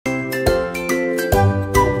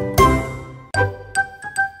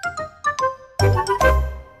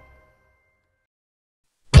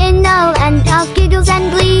of giggles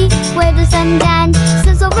and glee, where the sun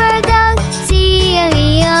dances over the sea.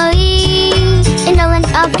 In a land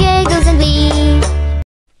of giggles and glee.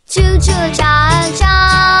 Chu Chu Cha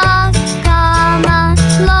Cha, come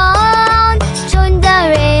along, join the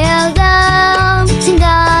rhythm, sing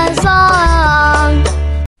the song.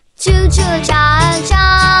 Chu Chu Cha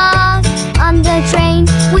Cha, on the train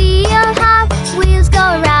we'll have wheels go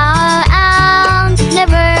round,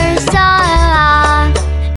 never stop.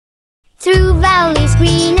 Through valleys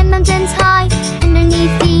green and mountains high,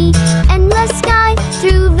 underneath the endless sky.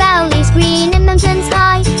 Through valleys green and mountains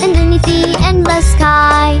high, underneath the endless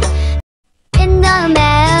sky. In the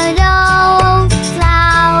meadow,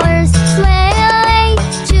 flowers sway.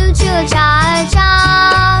 Chu Chu Cha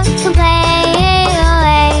Cha, come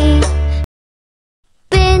play.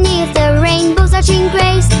 Beneath the rainbow's arching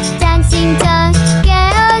grace, dancing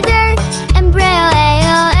together, embrace.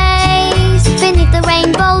 Beneath the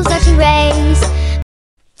rainbow's arching grace.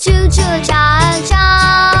 Chu Chu Cha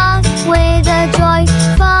Cha, with a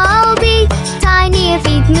joyful beat, tiny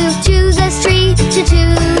feet move to the street. Chu Chu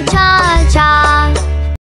Cha Cha.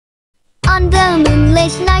 On the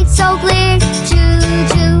moonlit night so clear, Chu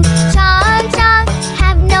Chu Cha Cha,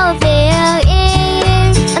 have no fear.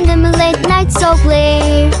 On the moonlit night so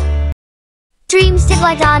clear, dreams take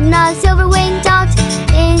flight on a silver winged dot.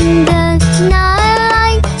 In the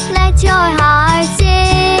night, let your heart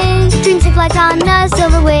sing. Dreams take flight on a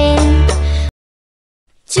silver wing.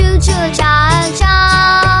 Chu Chu Cha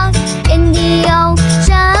Cha, in the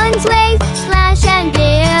ocean's waves, splash and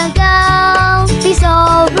giggle, be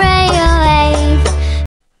so brave.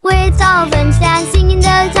 With dolphins dancing in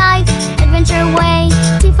the tide, adventure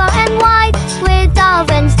waiting far and wide. With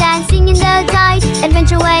dolphins dancing in the tide,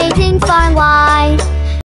 adventure waiting far and wide.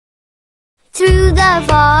 Through the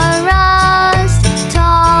forest,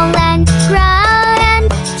 tall and grand,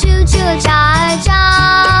 Chu Chu Cha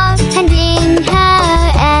Cha, hand in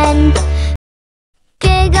hand.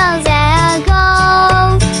 Giggles echo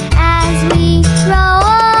as we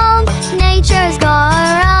roam, nature's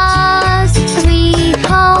chorus as we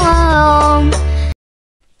home.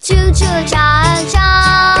 Chu Chu Cha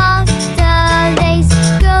Cha, the days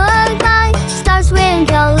go by, stars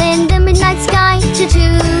twinkle in the midnight sky. Chu Chu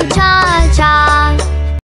Cha Cha.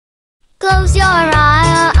 Close your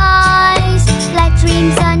eyes, let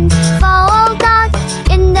dreams unfold out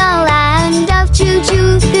in the land of Chu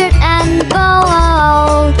Chu, pure and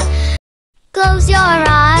bold. Close your eyes.